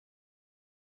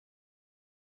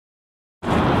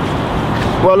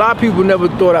Well, a lot of people never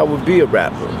thought I would be a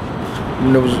rapper.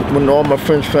 When all my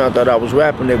friends found out I was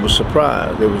rapping, they were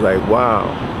surprised. They was like, wow.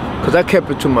 Because I kept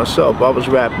it to myself. I was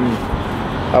rapping,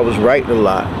 I was writing a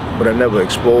lot, but I never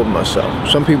exposed myself.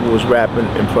 Some people was rapping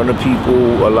in front of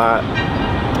people a lot.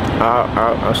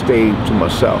 I stayed to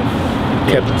myself,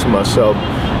 kept it to myself,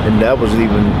 and that was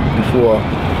even before,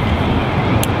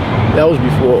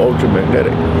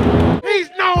 UltraMagnetic. He's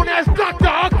known as Dr.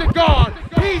 Octagon.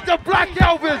 He's the Black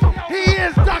Elvis. He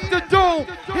is Dr. Doom.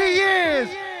 He is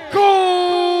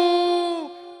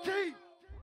Kool.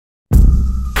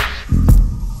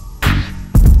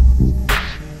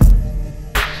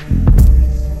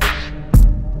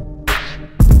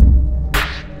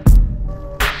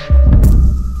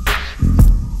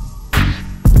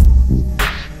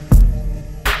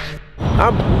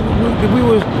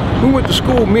 We went to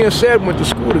school, me and Sad went to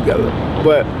school together,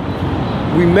 but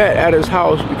we met at his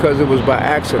house because it was by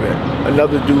accident.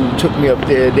 Another dude took me up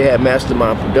there. They had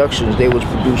Mastermind Productions. They was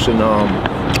producing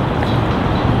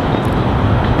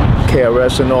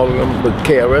KRS and all of them, but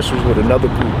KRS was with another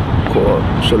group called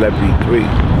Celebrity 3.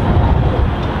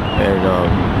 And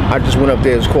I just went up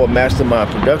there. It's called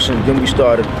Mastermind Productions. Then we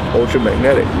started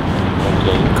UltraMagnetic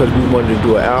because we wanted to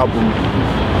do an album.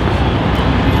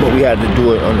 But we had to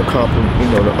do it on the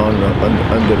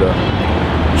under the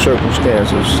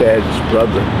circumstances. Sad's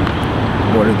brother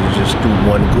wanted to just do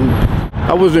one group.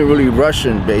 I wasn't really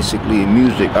rushing, basically, in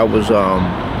music. I was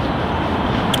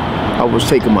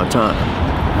taking my time.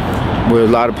 Where a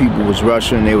lot of people was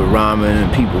rushing, they were rhyming in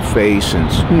people's face,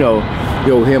 and yo,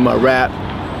 hear my rap.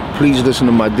 Please listen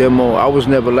to my demo. I was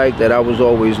never like that. I was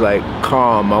always like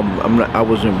calm. I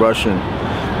wasn't rushing.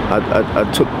 I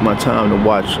took my time to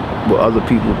watch what other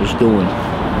people was doing.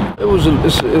 It was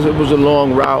a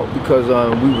long route because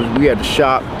we had to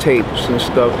shop tapes and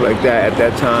stuff like that at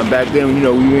that time. Back then, we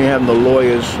didn't have no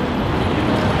lawyers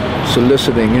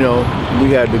soliciting.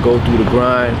 We had to go through the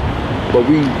grind. But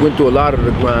we went through a lot of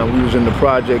the grind. We was in the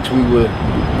projects. We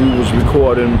was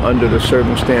recording under the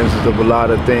circumstances of a lot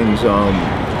of things.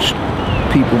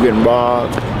 People getting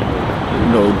robbed.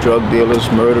 Drug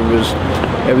dealers, murderers,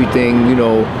 everything,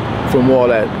 from all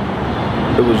that.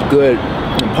 It was good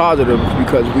and positive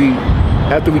because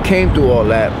after we came through all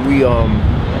that, we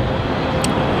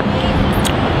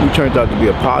turned out to be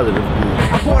a positive group.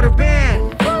 I bought a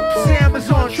band. Sam is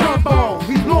on trombone.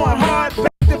 He's blowing hard,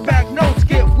 back-to-back notes.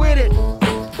 Get with it.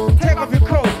 Take off your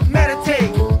coat,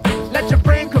 meditate. Let your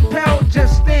brain compel,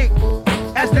 just think.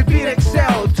 As the beat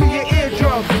excel to your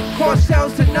eardrum, cause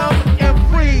cells to numb and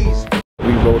freeze.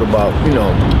 We wrote about,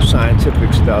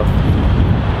 scientific stuff.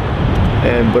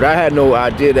 But I had no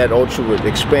idea that Ultra would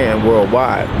expand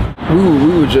worldwide.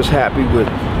 We were just happy with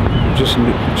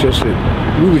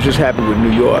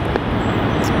New York.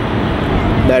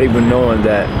 Not even knowing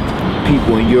that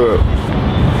people in Europe,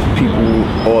 people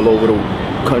all over the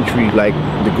country like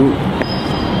the group.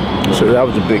 So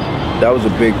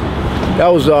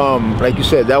like you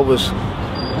said, that was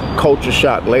culture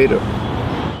shock later.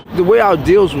 The way our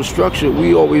deals were structured,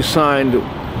 we always signed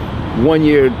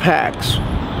 1-year packs.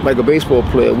 Like a baseball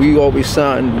player, we always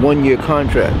signed 1-year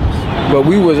contracts. But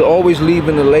we was always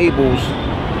leaving the labels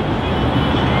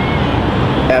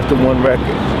after one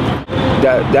record.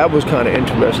 That was kind of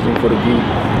interesting for the group.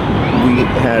 We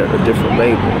had a different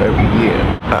label every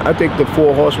year. I think the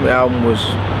Four Horsemen album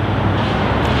was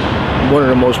one of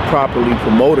the most properly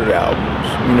promoted albums.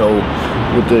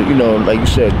 With the, like you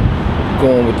said,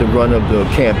 going with the run of the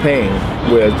campaign,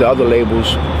 whereas the other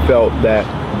labels felt that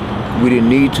we didn't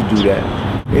need to do that.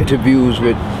 Interviews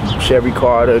with Sherry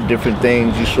Carter, different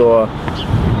things. You saw,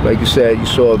 like you said, you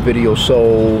saw Video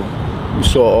Soul, you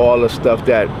saw all the stuff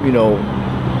that,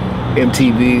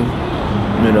 MTV,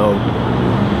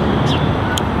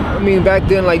 I mean, back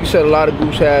then, like you said, a lot of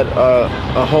groups had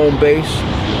a home base,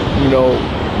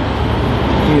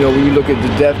 when you look at the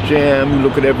Def Jam, you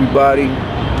look at everybody,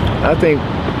 I think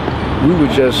we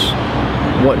were just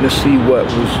wanting to see what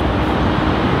was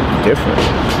different.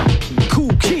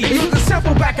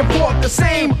 Simple back and forth, the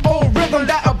same old rhythm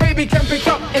that a baby can pick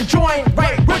up and join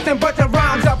right with them, but the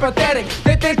rhymes are pathetic.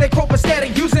 They think they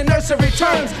copacetic, using nursery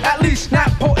terms, at least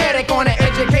not poetic on an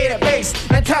educated base,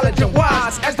 intelligent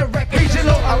wise as the record.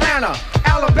 Regional Atlanta,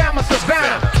 Alabama,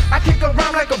 Savannah. I kick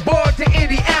around like a board to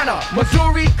Indiana,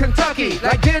 Missouri, Kentucky,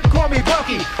 like did call me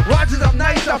Bucky. Rogers, I'm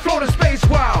nice, I float in space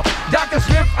wild. Dr.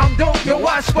 Smith, I'm dope, yo,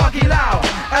 watch Sparky loud.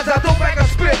 As I throw back a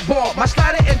spitball, my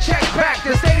slider and check back.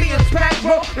 The stadium's packed,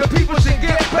 bro, the people should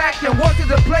get back and walk to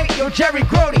the plate, yo, Jerry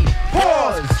Grody.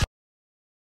 Pause.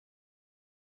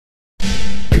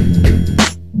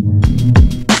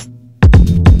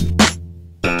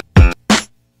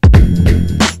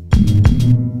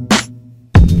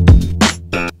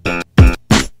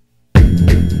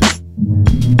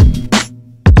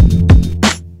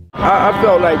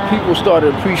 people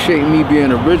started appreciating me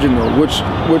being original, which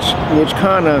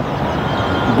kind of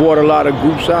brought a lot of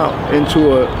groups out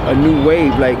into a new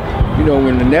wave. Like, you know,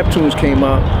 when the Neptunes came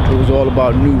out, it was all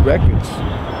about new records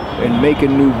and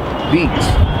making new beats,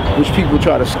 which people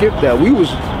try to skip that. We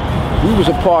was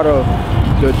a part of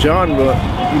the genre,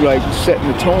 like setting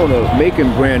the tone of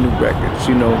making brand new records,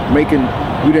 you know, we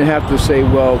didn't have to say,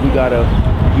 well, we gotta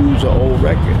use an old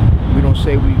record. We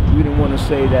didn't want to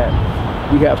say that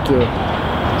we have to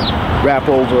rap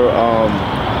over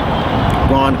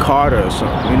Ron Carter or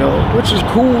something, you know, which is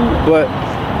cool, but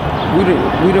we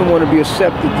didn't want to be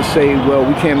accepted to say, well,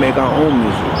 we can't make our own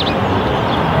music.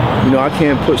 You know, I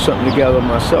can't put something together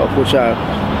myself, which I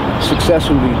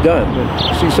successfully done.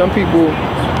 But see, some people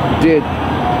did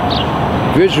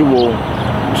visual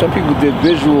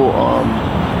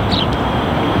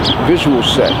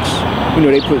sex. You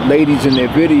know, they put ladies in their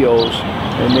videos,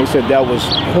 and they said that was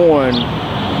porn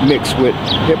mixed with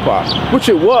hip-hop, which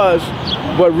it was,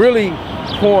 but really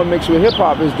porn mixed with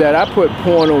hip-hop is that I put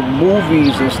porn on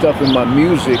movies and stuff in my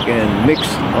music and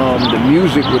mixed the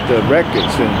music with the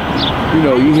records, and you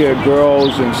know, you hear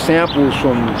girls and samples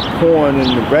from porn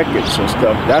in the records and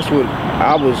stuff. That's what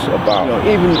I was about. You know,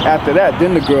 even after that,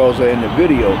 then the girls are in the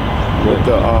video with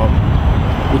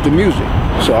the music.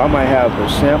 So I might have a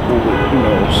sample with, you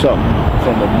know, something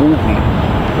from a movie,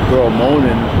 a girl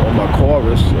moaning on my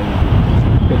chorus,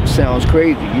 and it sounds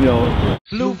crazy, you know.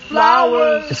 Blue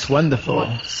flowers. It's wonderful,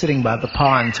 sitting by the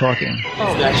pond talking.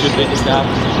 Oh. That's your biggest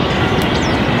album?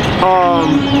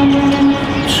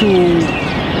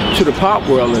 To the pop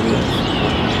world it is.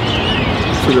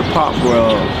 To the pop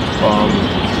world,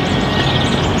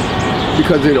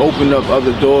 because it opened up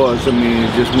other doors. I mean,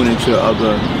 it just went into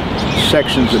other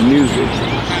sections of music.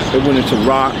 It went into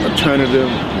rock, alternative,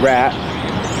 rap.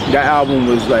 That album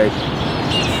was like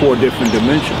 4 different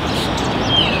dimensions.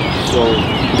 So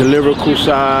the lyrical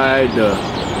side, the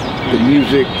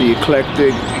music, the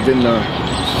eclectic, then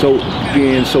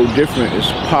being so different.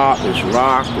 It's pop, it's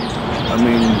rock. I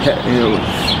mean, you know,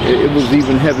 it was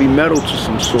even heavy metal to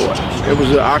some sort. It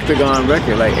was an octagon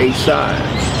record, like 8 sides.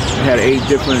 It had 8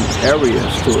 different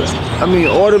areas to it. I mean,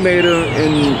 Automator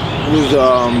was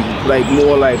like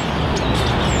more like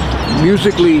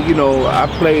musically, you know, I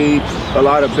played a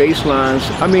lot of bass lines.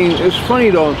 I mean, it's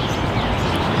funny though,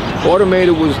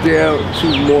 Automator was there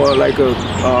to more like a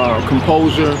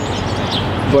composer,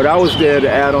 but I was there to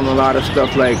add on a lot of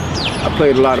stuff. Like I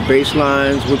played a lot of bass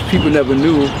lines, which people never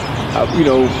knew. You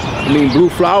know, I mean, Blue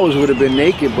Flowers would have been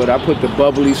naked, but I put the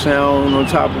bubbly sound on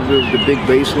top of the big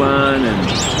bass line,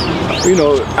 and you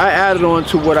know, I added on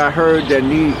to what I heard that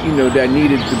needed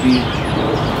to be,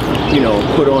 you know,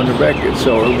 put on the record.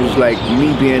 So it was like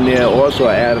me being there. Also,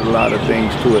 I added a lot of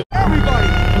things to it. Everybody,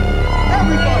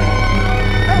 everybody,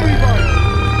 everybody,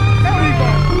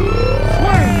 everybody,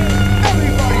 swing,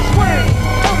 everybody swing,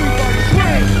 everybody swing, everybody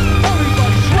swing,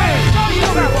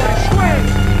 everybody swing,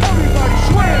 everybody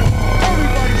swing,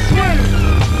 everybody swing.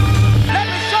 Let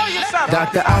me show you something.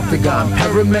 Dr. Octagon,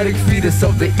 paramedic fetus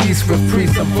of the East with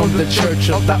priests. I'm from the church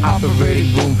of the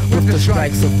operating room with the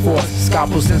strikes of force,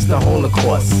 scalpel since the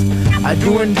Holocaust. I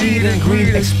do indeed and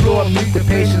greed, explore, meet the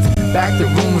patients, back the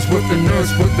rooms with the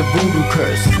nurse with the voodoo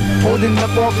curse. Holding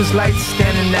up office lights,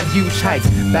 standing at huge heights,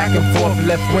 back and forth,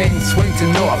 left wing, swing to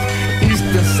north, east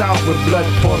and south with blood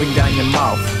pouring down your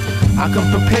mouth. I come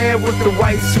prepared with the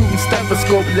white suit and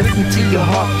stethoscope, listen to your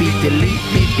heartbeat, delete,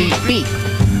 beep, beep, beep.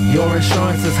 Your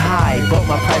insurance is high, but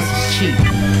my price is cheap.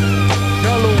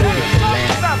 Delaware,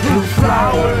 blue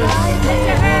flowers,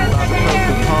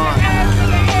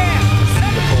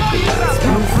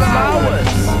 blue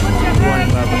flowers,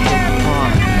 running by the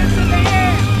pond.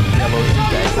 Yellow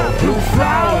and blue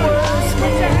flowers,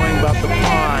 running by the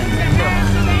pond.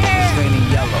 It's raining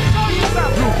yellow.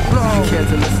 Blue flowers. You care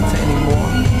to listen to any more?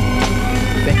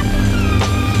 Thank you.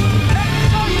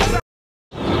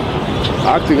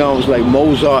 Octagon was like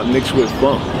Mozart mixed with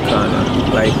funk, kind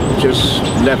of like just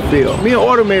left field. Me and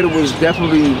Automator was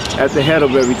definitely at the head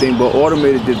of everything, but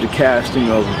Automator did the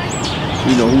casting of,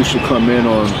 you know, who should come in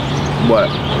on what.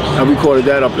 I recorded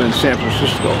that up in San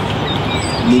Francisco.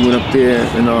 We went up there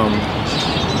and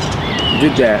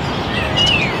did that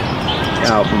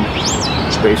album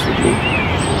basically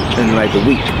in like a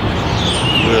week.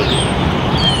 Really.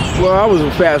 Well, I was a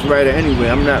fast writer anyway.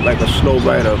 I'm not like a slow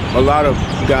writer. A lot of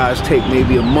guys take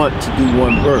maybe a month to do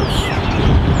one verse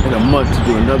and a month to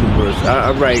do another verse.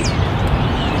 I write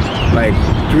like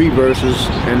 3 verses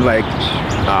in like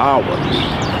an hour,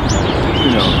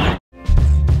 you know.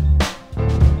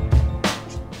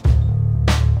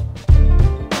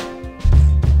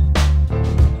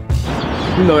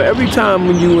 You know, every time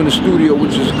when you're in the studio,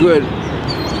 which is good,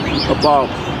 about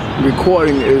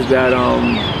recording is that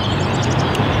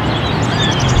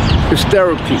it's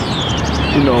therapy.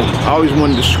 You know, I always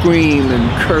wanted to scream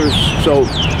and curse, so,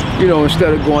 you know,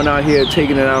 instead of going out here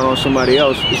taking it out on somebody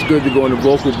else, it's good to go in the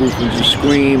vocal booth and just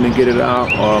scream and get it out,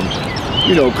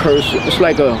 you know, curse. It's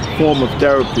like a form of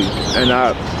therapy. And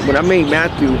when I made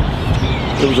Matthew,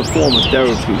 it was a form of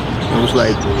therapy. It was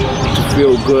like, to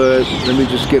feel good, let me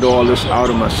just get all this out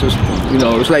of my system. You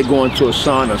know, it's like going to a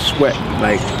sauna, sweat,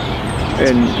 like,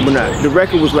 and when the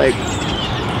record was like,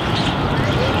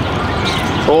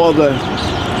 all the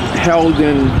held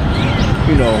in,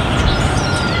 you know,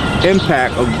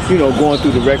 impact of, you know, going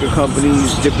through the record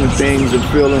companies, different things and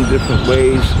feeling different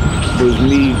ways. It was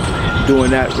me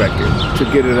doing that record to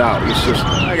get it out. It's just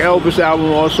like Elvis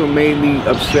album also made me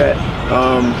upset,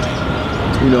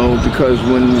 you know, because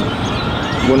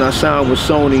when I signed with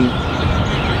Sony,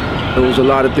 there was a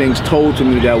lot of things told to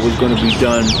me that was going to be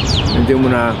done, and then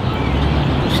when I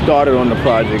started on the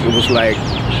project, it was like,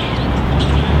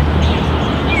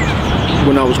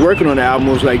 when I was working on the album,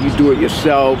 it was like, you do it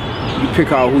yourself, you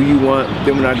pick out who you want.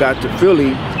 Then when I got to Philly,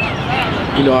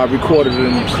 you know, I recorded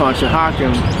in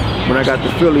Conshohocken. When I got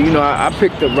to Philly, you know, I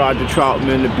picked up Roger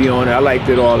Troutman to be on it. I liked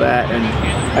it, all that, and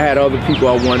I had other people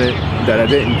I wanted that I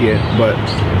didn't get, but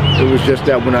it was just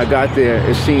that when I got there,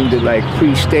 it seemed like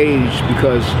pre-staged,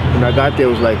 because when I got there,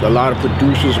 it was like a lot of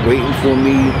producers waiting for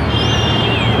me,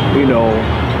 you know,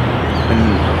 and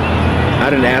I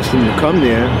didn't ask them to come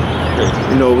there.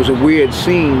 You know, it was a weird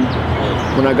scene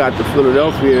when I got to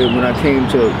Philadelphia. When I came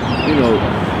to, you know,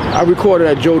 I recorded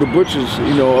at Joe the Butcher's,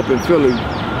 you know, up in Philly.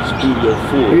 Studio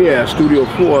 4. Yeah, Studio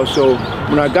 4. So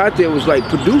when I got there, it was like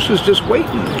producers just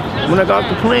waiting. When I got off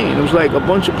the plane, it was like a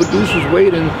bunch of producers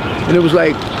waiting, and it was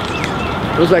like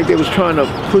they was trying to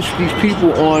push these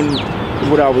people on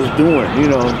what I was doing. You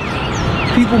know,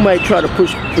 people might try to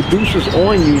push producers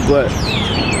on you, but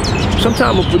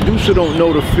sometimes a producer don't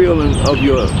know the feeling of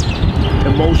your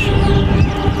emotion.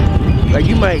 Like,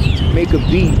 you might make a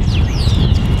beat,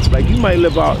 like you might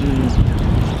live out in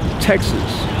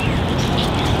Texas,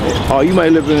 or you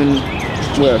might live in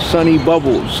where Sunny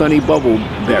Bubbleberry.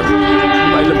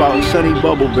 You might live out in Sunny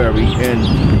Bubbleberry,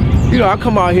 and you know, I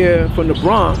come out here from the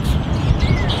Bronx,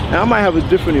 and I might have a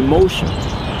different emotion.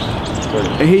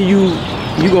 And here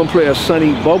you gonna play a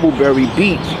Sunny Bubbleberry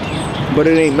beat, but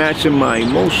it ain't matching my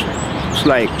emotion. It's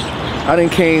like, I done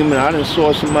came and I done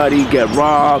saw somebody get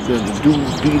robbed and the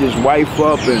dude beat his wife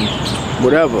up and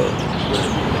whatever.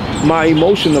 My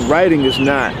emotion of writing is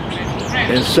not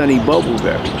in Sunny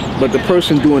Bubbleberry, but the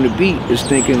person doing the beat is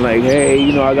thinking like, hey,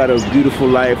 you know, I got a beautiful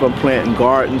life, I'm planting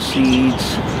garden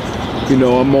seeds, you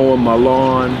know, I'm mowing my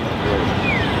lawn.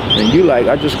 And you like,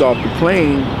 I just got off the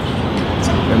plane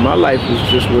and my life is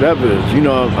just whatever it is. You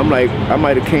know, I'm like, I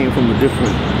might have came from a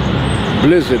different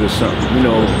blizzard or something, you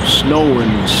know, snow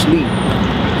and sleet,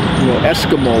 you know,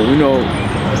 Eskimo, you know,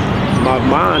 my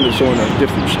mind is on a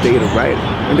different state of writing.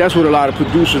 And that's what a lot of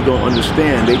producers don't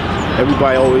understand.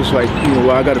 Everybody always like, you know,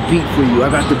 well, I got a beat for you,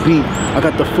 I got the beat, I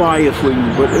got the fire for you,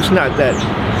 but it's not that.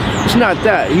 It's not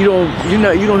that. You don't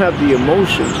have the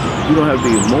emotion. You don't have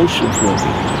the emotion for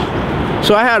me.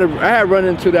 So I had run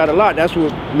into that a lot. That's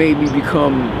what made me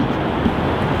become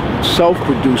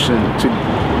self-producing, to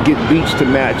get beats to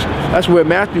match. That's where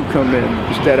Matthew come in,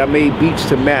 is that I made beats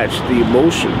to match the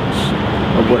emotions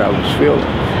of what I was feeling.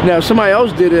 Now, if somebody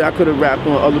else did it, I could have rapped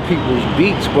on other people's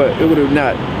beats, but it would have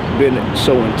not been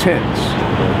so intense.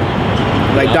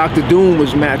 Like Dr. Doom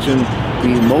was matching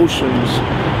the emotions,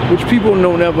 which people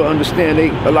don't ever understand.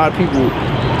 A lot of people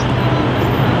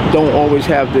don't always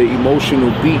have the emotional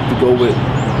beat to go with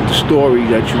the story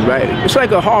that you write. It's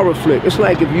like a horror flick. It's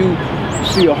like if you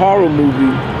see a horror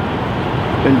movie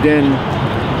and then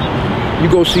you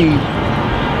go see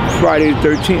Friday the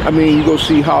 13th, you go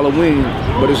see Halloween,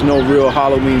 but there's no real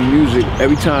Halloween music.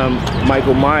 Every time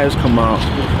Michael Myers come out,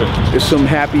 it's some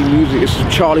happy music. It's some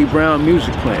Charlie Brown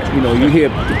music playing. You know, you hear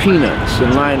the Peanuts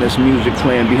and Linus music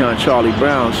playing behind Charlie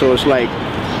Brown, so it's like,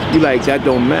 you like, that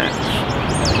don't match.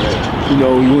 You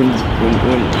know, when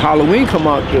Halloween come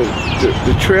out,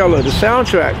 the trailer, the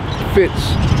soundtrack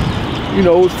fits, you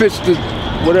know, it fits the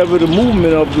whatever the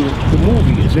movement of the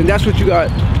movie is. And that's what you got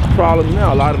a problem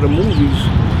now. A lot of the movies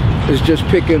is just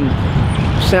picking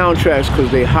soundtracks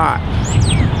because they hot,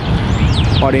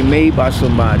 or they made by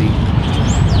somebody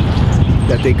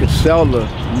that they could sell the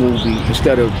movie,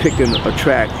 instead of picking a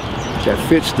track that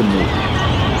fits the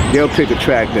movie. They'll pick a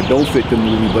track that don't fit the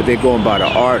movie, but they're going by the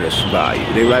artist value.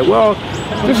 They're like, well,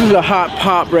 this is a hot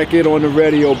pop record on the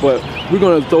radio, but we're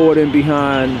gonna throw it in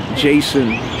behind Jason,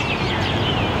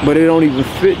 but it don't even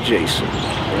fit Jason.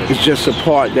 It's just a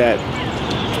part that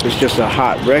it's just a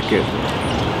hot record,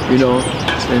 you know,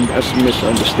 and that's a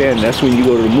misunderstanding. That's when you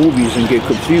go to the movies and get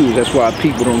confused. That's why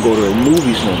people don't go to the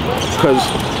movies no more. Because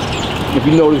if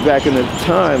you notice back in the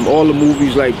time, all the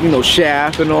movies like, you know,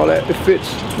 Shaft and all that,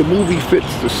 the movie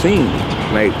fits the scene.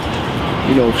 Like,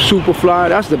 you know, Superfly,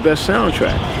 that's the best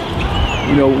soundtrack.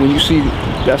 You know, when you see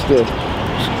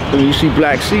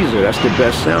Black Caesar, that's the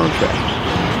best soundtrack.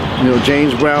 You know,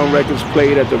 James Brown records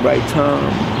played at the right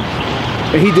time.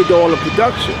 And he did all the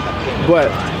production.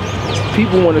 But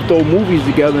people want to throw movies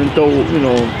together and throw, you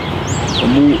know,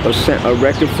 a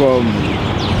record from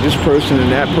this person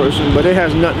and that person, but it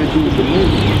has nothing to do with the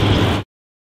movie.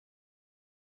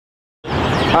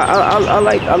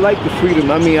 I like the freedom.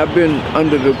 I mean, I've been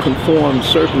under the conformed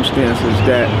circumstances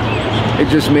that it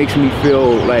just makes me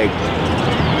feel like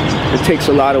it takes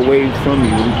a lot away from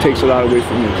you. It takes a lot away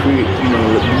from your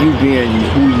you being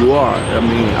who you are. I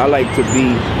mean, I like to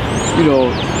be, you know,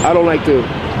 I don't like to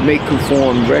make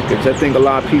conformed records. I think a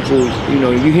lot of people, you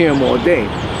know, you hear them all day,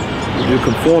 the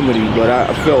conformity, but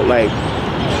I felt like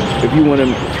if you want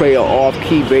to play an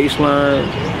off-key bass line,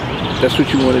 that's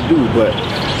what you want to do. But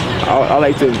I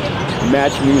like to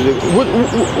match music.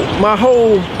 My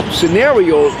whole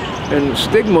scenario and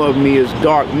stigma of me is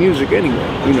dark music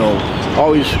anyway. You know,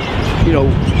 always, you know,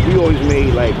 we always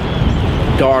made like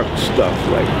dark stuff,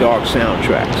 like dark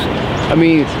soundtracks. I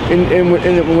mean, and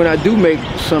when I do make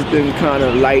something kind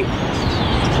of light,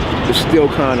 it's still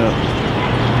kind of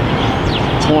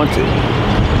haunted.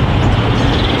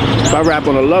 If I rap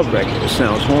on a love record, it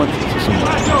sounds haunted to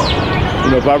somebody.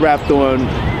 You know, if I rapped on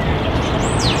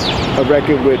a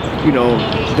record with, you know,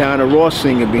 Diana Ross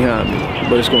singing behind me,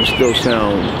 but it's gonna still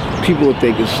sound, people will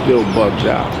think it's still bugged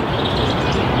out.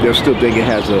 They'll still think it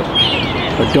has a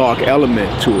dark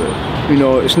element to it. You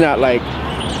know, it's not like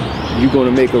you're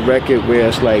gonna make a record where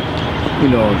it's like, you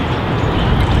know,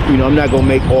 I'm not gonna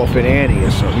make Orphan Annie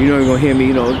or something. You're not gonna hear me,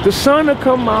 you know, the sun will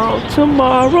come out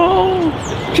tomorrow,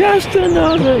 just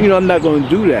another, you know, I'm not gonna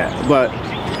do that. But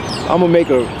I'm gonna make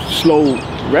a slow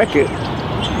record,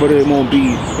 but it won't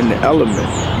be in the element.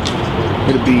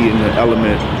 It'll be in the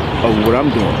element of what I'm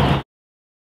doing.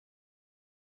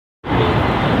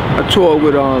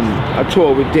 I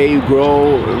toured with Dave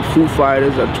Grohl, Foo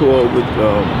Fighters. I toured with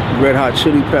Red Hot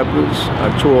Chili Peppers. I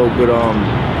toured with,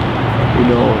 you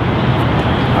know,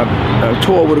 I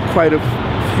toured with quite a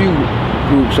few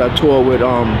groups. I toured with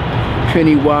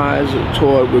Pennywise. I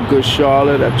toured with Good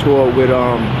Charlotte. I toured with,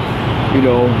 you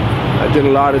know, I did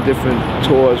a lot of different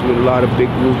tours with a lot of big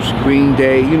groups, Green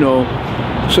Day, you know.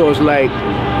 So it's like,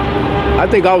 I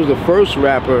think I was the first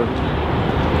rapper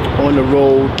on the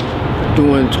road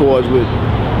doing tours with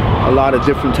a lot of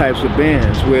different types of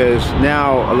bands, whereas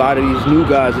now a lot of these new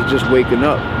guys are just waking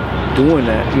up doing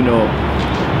that, you know.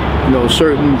 You know,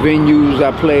 certain venues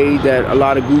I played that a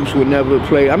lot of groups would never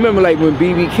play. I remember like when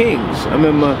BB King's, I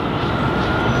remember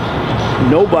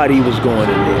nobody was going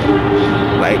in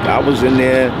there. Like I was in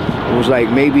there, it was like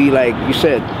maybe like you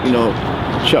said, you know,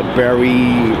 Chuck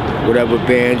Berry, whatever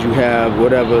bands you have,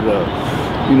 whatever the,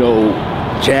 you know,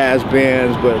 jazz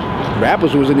bands, but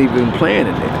rappers wasn't even playing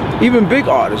in there. Even big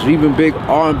artists, even big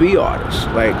R&B artists.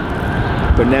 Like,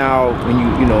 but now when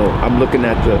you know, I'm looking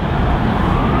at the,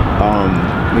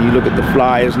 when you look at the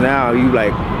flyers now, you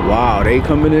like, wow, they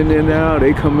coming in there now,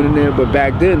 they coming in there. But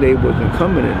back then they wasn't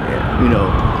coming in there, you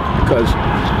know, because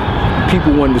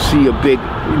people wanted to see a big,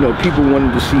 you know, people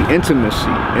wanted to see intimate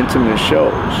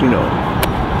shows, you know.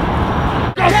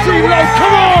 Delaware!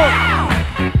 Come on!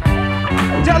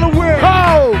 Delaware!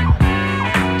 Oh!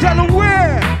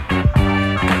 Delaware!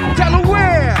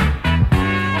 Delaware!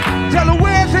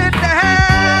 Delaware's in the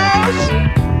house!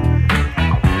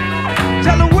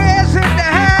 Delaware's in the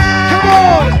house! Come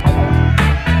on!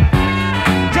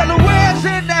 Delaware's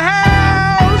in the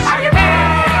house!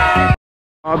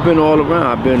 I've been all around.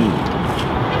 I've been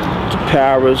to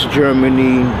Paris,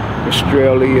 Germany,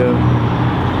 Australia,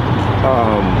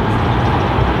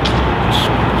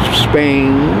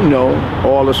 Spain, you know,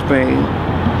 all of Spain,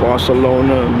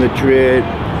 Barcelona, Madrid,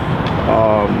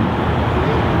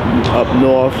 up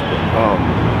north,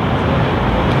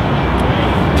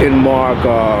 Denmark,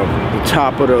 the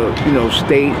top of the, you know,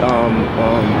 state,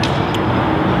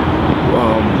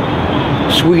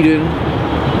 Sweden,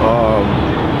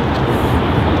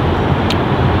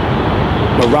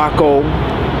 Morocco,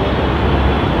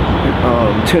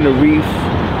 Tenerife,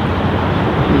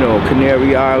 you know,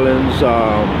 Canary Islands,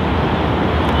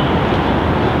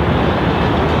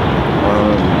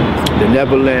 the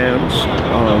Netherlands,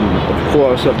 of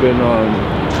course. I've been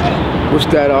what's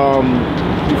that,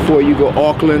 before you go,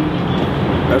 Auckland,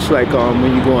 that's like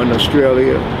when you go in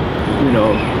Australia, you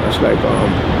know, that's like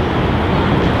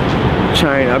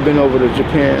China. I've been over to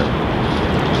Japan,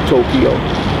 Tokyo.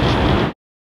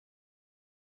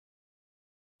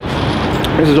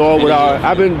 This is all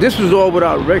without. This was all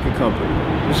without a record company.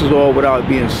 This is all without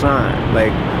being signed.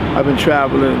 Like I've been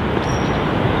traveling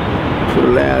for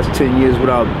the last 10 years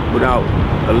without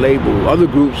a label. Other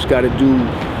groups got to do,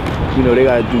 you know, they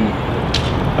got to do.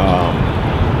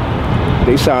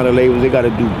 They sign a label. They got to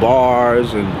do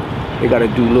bars and they got to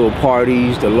do little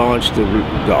parties to launch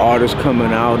the artists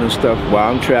coming out and stuff.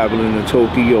 While I'm traveling to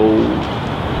Tokyo,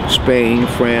 Spain,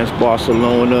 France,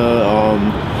 Barcelona,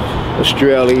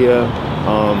 Australia,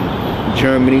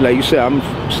 Germany. Like you said, I'm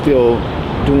still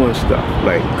doing stuff,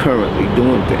 like currently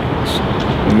doing things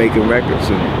and making records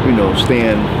and, you know,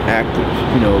 staying active,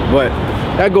 you know. But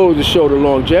that goes to show the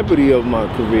longevity of my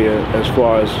career as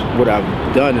far as what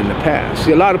I've done in the past.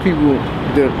 See, a lot of people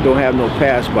don't have no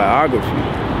past biography.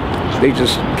 They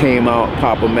just came out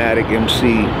Pop-O-Matic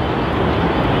MC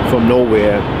from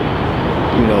nowhere,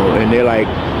 you know, and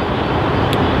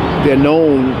they're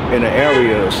known in an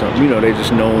area or something, you know, they're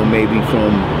just known maybe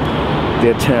from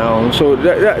their town. So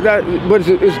but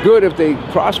it's good if they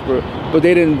prosper, but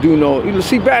they didn't do no, you know,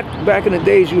 see, back in the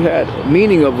days you had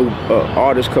meaning of an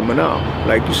artist coming out.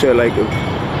 Like you said, like if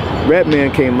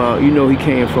Redman came out, you know, he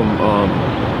came from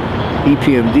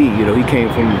EPMD, you know, he came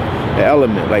from the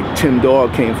Element. Like Tim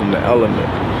Dog came from the Element.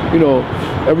 You know,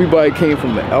 everybody came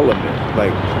from the Element.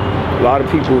 Like a lot of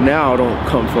people now don't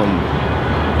come from,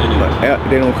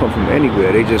 they don't come from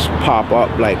anywhere. They just pop up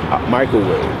like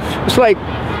microwave. It's like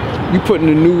you putting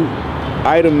a new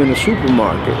item in the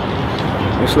supermarket.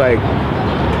 It's like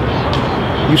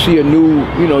you see a new,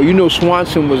 you know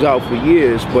Swanson was out for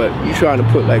years, but you trying to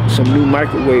put like some new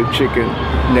microwave chicken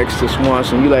next to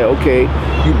Swanson. You like, okay,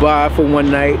 you buy it for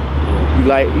one night. You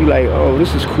like, oh,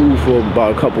 this is cool for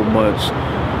about a couple months.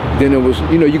 Then it was,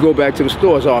 you go back to the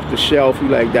stores off the shelf. You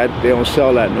like that, they don't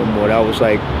sell that no more. That was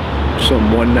like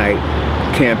some one night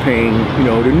campaign.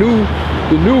 The new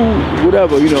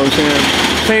whatever. You know what I'm saying?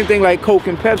 Same thing like Coke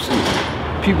and Pepsi.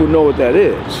 People know what that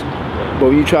is. But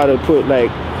when you try to put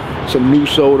like some new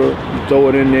soda, you throw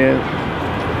it in there,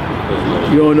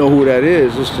 you don't know who that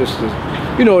is. It's just,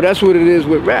 that's what it is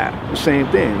with rap. The same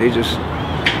thing. They just,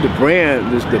 the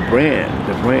brand is the brand.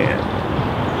 The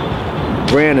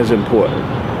brand is important.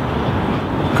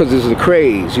 Because it's the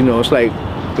craze, it's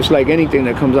like anything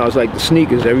that comes out. It's like the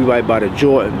sneakers, everybody buy the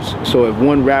Jordans. So if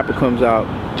one rapper comes out,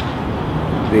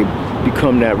 they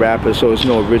become that rapper, so it's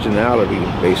no originality,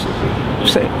 basically.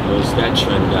 Once that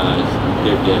trend dies,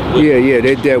 they're dead with it. Yeah,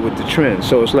 they're dead with the trend.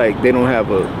 So it's like they don't have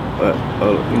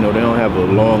they don't have a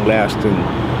long-lasting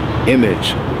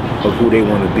image of who they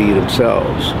want to be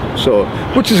themselves. So,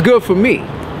 which is good for me.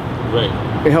 Right.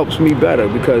 It helps me better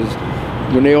because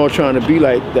when they all trying to be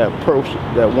like that person,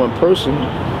 that one person,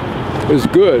 it's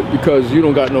good because you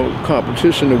don't got no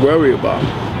competition to worry about.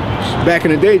 Back in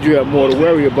the day, you had more to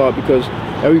worry about because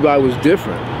everybody was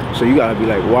different. So you gotta be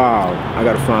like, wow, I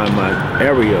gotta find my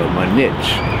area, my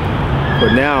niche.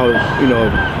 But now,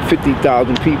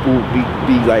 50,000 people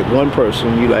be like one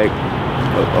person, you like,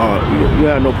 you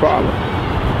have no problem.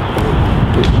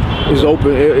 It's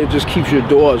open, it just keeps your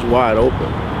doors wide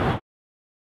open.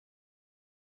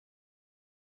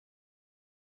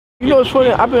 It's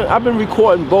funny. I've been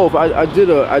recording both. I did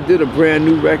a brand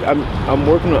new record.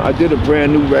 I did a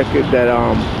brand new record that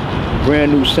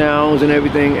brand new sounds and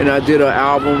everything, and I did an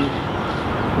album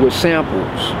with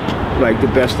samples, like the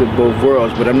best of both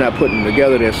worlds. But I'm not putting them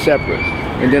together. They're separate.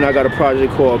 And then I got a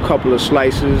project called A Couple of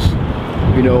Slices,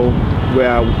 where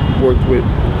I worked with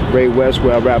Ray West,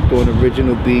 where I rapped on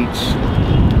original beats.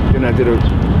 Then I did an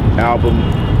album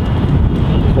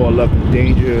called Love and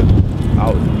Danger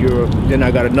out in Europe. Then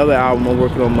I got another album I'm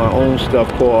working on my own stuff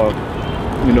called,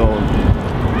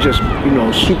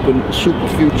 Super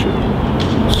Future.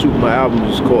 My album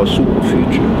is called Super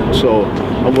Future. So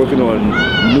I'm working on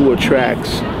newer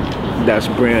tracks that's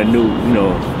brand new,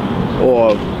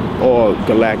 or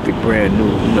galactic brand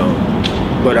new,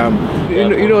 But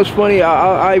it's funny.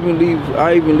 I even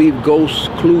leave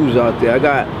ghost clues out there. I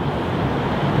got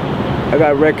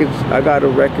records. I got a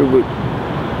record with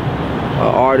an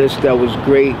artist that was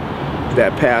great,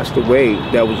 that passed away,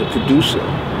 that was a producer,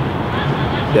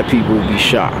 that people would be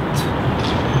shocked.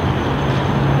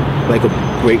 Like a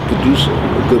great producer,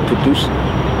 a good producer.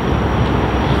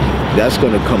 That's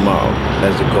gonna come out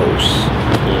as a ghost.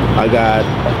 I got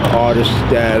artists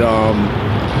that,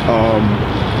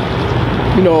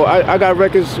 I got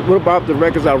records. What about the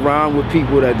records I rhyme with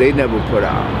people that they never put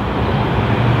out?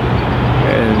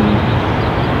 And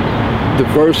the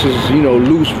verses,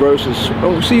 loose verses.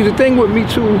 See, the thing with me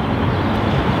too,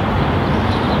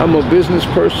 I'm a business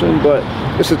person, but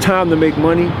it's a time to make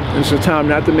money, and it's a time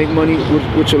not to make money,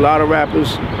 which a lot of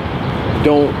rappers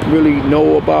don't really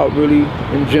know about really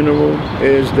in general,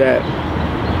 is that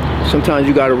sometimes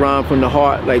you gotta rhyme from the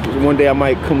heart. Like one day I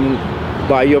might come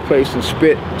by your place and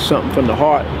spit something from the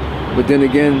heart, but then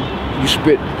again, you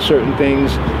spit certain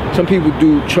things. Some people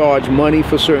do charge money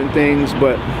for certain things,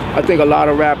 but I think a lot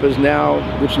of rappers now,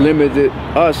 which limited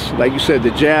us, like you said, the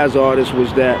jazz artists,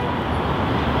 was that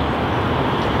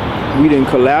we didn't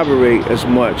collaborate as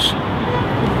much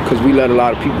because we let a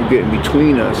lot of people get in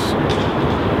between us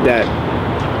that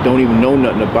don't even know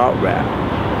nothing about rap.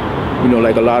 You know,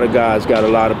 like a lot of guys got a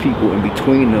lot of people in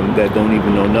between them that don't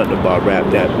even know nothing about rap,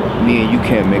 that me and you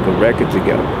can't make a record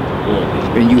together.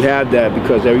 And you have that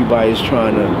because everybody's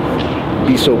trying to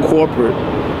be so corporate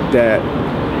that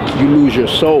you lose your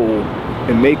soul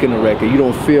in making a record. You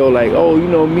don't feel like, oh, you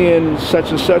know, me and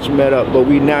such met up, but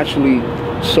we naturally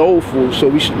soulful, so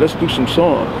let's do some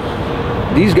songs.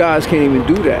 These guys can't even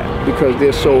do that because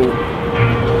they're so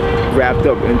wrapped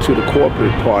up into the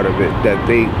corporate part of it that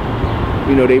they,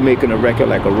 you know, they making a record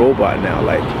like a robot now.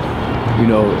 Like, you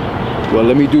know, well,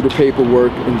 let me do the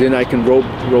paperwork and then I can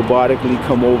robotically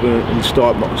come over and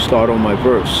start on my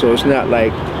verse. So it's not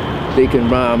like they can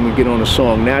rhyme and get on a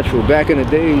song natural. Back in the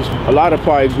days, a lot of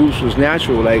probably groups was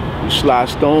natural, like Sly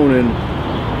Stone and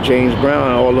James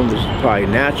Brown, all of them was probably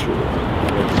natural.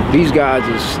 These guys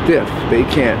are stiff. They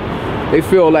can't. They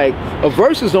feel like a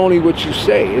verse is only what you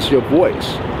say. It's your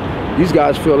voice. These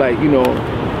guys feel like, you know,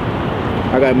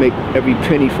 I gotta make every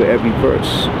penny for every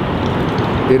verse.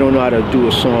 They don't know how to do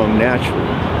a song natural.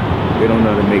 They don't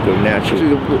know how to make a natural.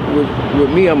 With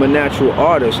me, I'm a natural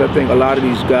artist. I think a lot of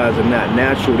these guys are not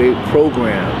natural. They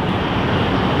program.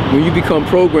 When you become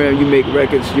programmed, you make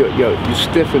records. You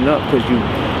stiffen up because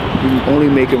you're only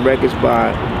making records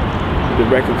by the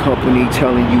record company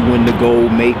telling you when to go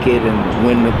make it and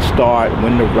when to start,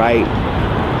 when to write,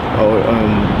 or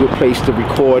what place to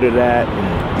record it at.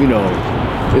 And, you know,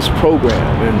 it's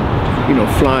programmed, and you know,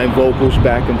 flying vocals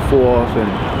back and forth.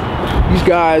 And these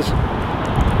guys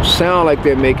sound like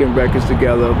they're making records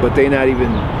together, but they're not even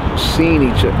seeing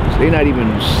each other. They're not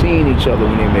even seeing each other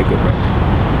when they make a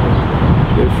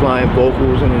record. They're flying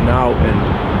vocals in and out,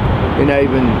 and they're not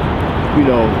even, you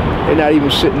know, they're not even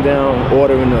sitting down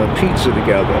ordering a pizza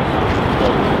together.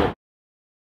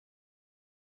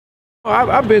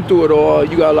 I've been through it all.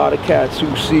 You got a lot of cats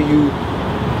who see you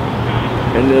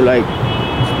and they're like,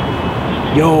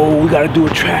 yo, we gotta do a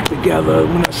track together.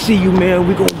 When I see you, man,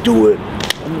 we gonna do it.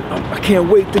 I can't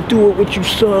wait to do it with you,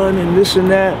 son, and this and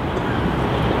that.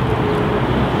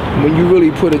 When you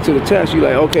really put it to the test, you're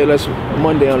like, okay, let's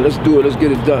do it, let's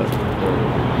get it done.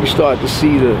 You start to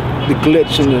see the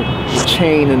glitch and the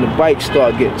chain and the bike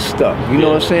start getting stuck. You know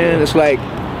what I'm saying? It's like,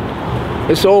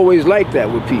 it's always like that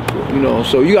with people, you know.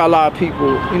 So you got a lot of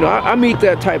people, you know, I meet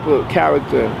that type of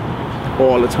character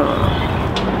all the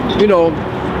time. You know,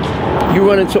 you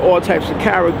run into all types of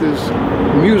characters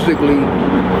musically,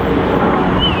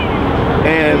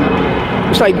 and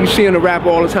it's like you seeing a rapper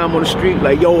all the time on the street,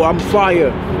 like, yo, I'm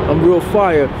fire, I'm real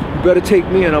fire, you better take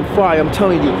me in, I'm fire, I'm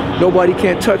telling you, nobody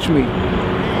can't touch me,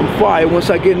 I'm fire. Once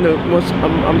I get in the,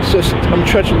 I'm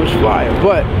treacherous fire.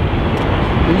 But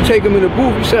when you take him in the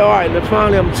booth, you say, all right, now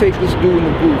finally I'm gonna take this dude in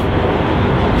the booth.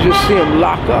 You just see him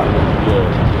lock up.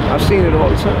 I've seen it all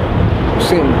the time.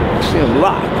 See him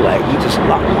lock, like he just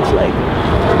locked. It's like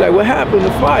what happened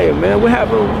to Fire, man? What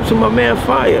happened to my man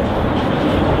Fire?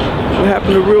 What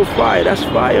happened to real Fire? That's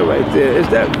Fire right there. Is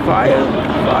that Fire?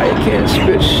 Fire can't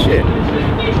spit shit.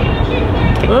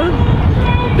 Huh?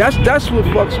 That's what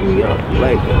fucks me up.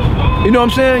 Like, you know what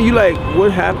I'm saying? You like,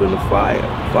 what happened to Fire?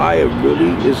 Fire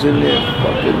really is in there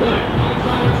fucking up.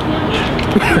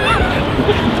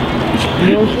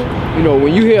 You know what I'm saying? You know,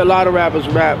 when you hear a lot of rappers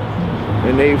rap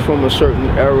and they from a certain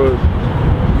era,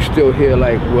 you still hear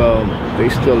like, well, they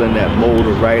still in that mode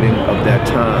of writing of that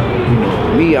time. You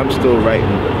know, me, I'm still writing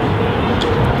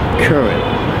current.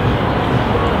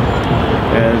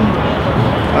 And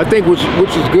I think which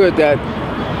is good that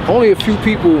only a few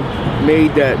people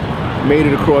made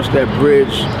it across that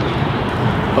bridge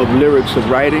of lyrics of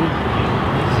writing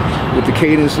with the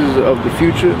cadences of the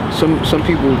future. Some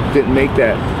people didn't make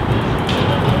that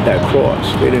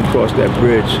cross. They didn't cross that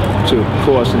bridge to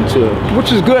cross into,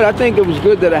 which is good. I think it was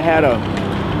good that I had a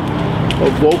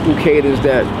vocal cadence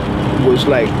that was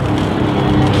like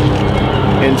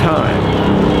in time.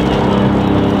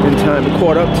 In time, it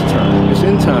caught up to time. It's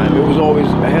in time. It was always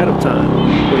ahead of time,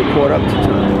 but it caught up to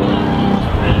time.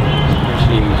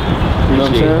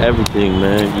 Appreciate everything,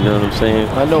 man. You know what I'm saying?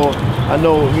 I know,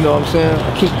 you know what I'm saying?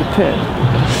 I keep the pen.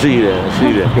 See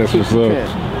that. That's what's up.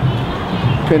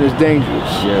 pen is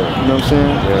dangerous. Yeah. You know what I'm saying?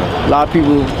 Yeah. A lot of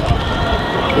people,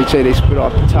 they say they spit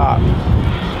off the top.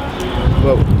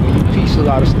 But when you piece a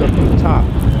lot of stuff from the top,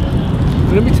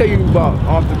 let me tell you about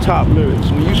off the top lyrics.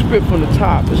 When you spit from the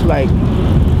top, it's like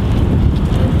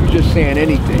you're just saying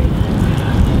anything.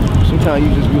 Sometimes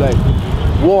you just be like,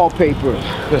 wallpaper.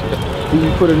 Then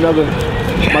you put another,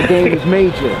 my game is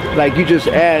major. Like you just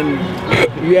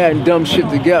adding dumb shit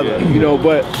together, you know,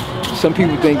 but some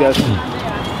people think that's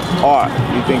art.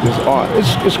 You think it's art.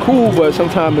 It's cool, but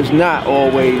sometimes it's not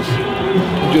always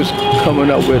just coming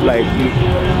up with like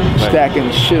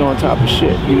stacking shit on top of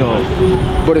shit, you know.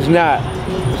 But it's not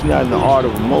in the art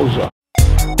of Mozart.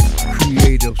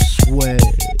 Creative swag.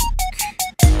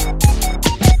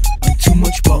 I'm too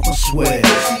much about my swag.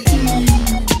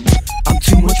 I'm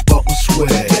too much about my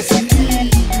swag.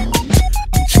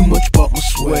 I'm too much about my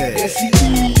swag.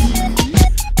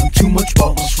 I'm too much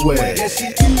about my swag.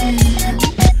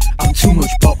 I'm too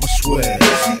much about my swag.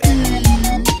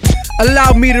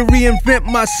 Allow me to reinvent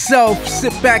myself.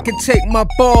 Sit back and take my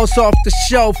balls off the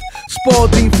shelf.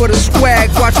 Spalding for the swag,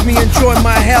 watch me enjoy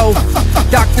my health.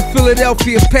 Dr.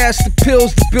 Philadelphia, pass the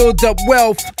pills to build up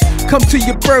wealth. Come to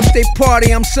your birthday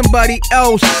party, I'm somebody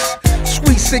else.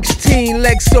 Sweet 16,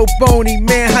 legs so bony,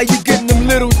 man, how you getting them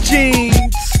little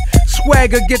jeans?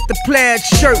 Swagger, get the plaid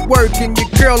shirt working. Your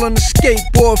girl on the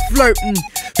skateboard flirting.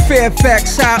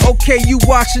 Fairfax High, okay, you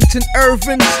Washington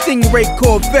Irving. Stingray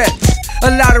Corvettes.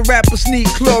 A lot of rappers need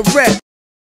Chlorette.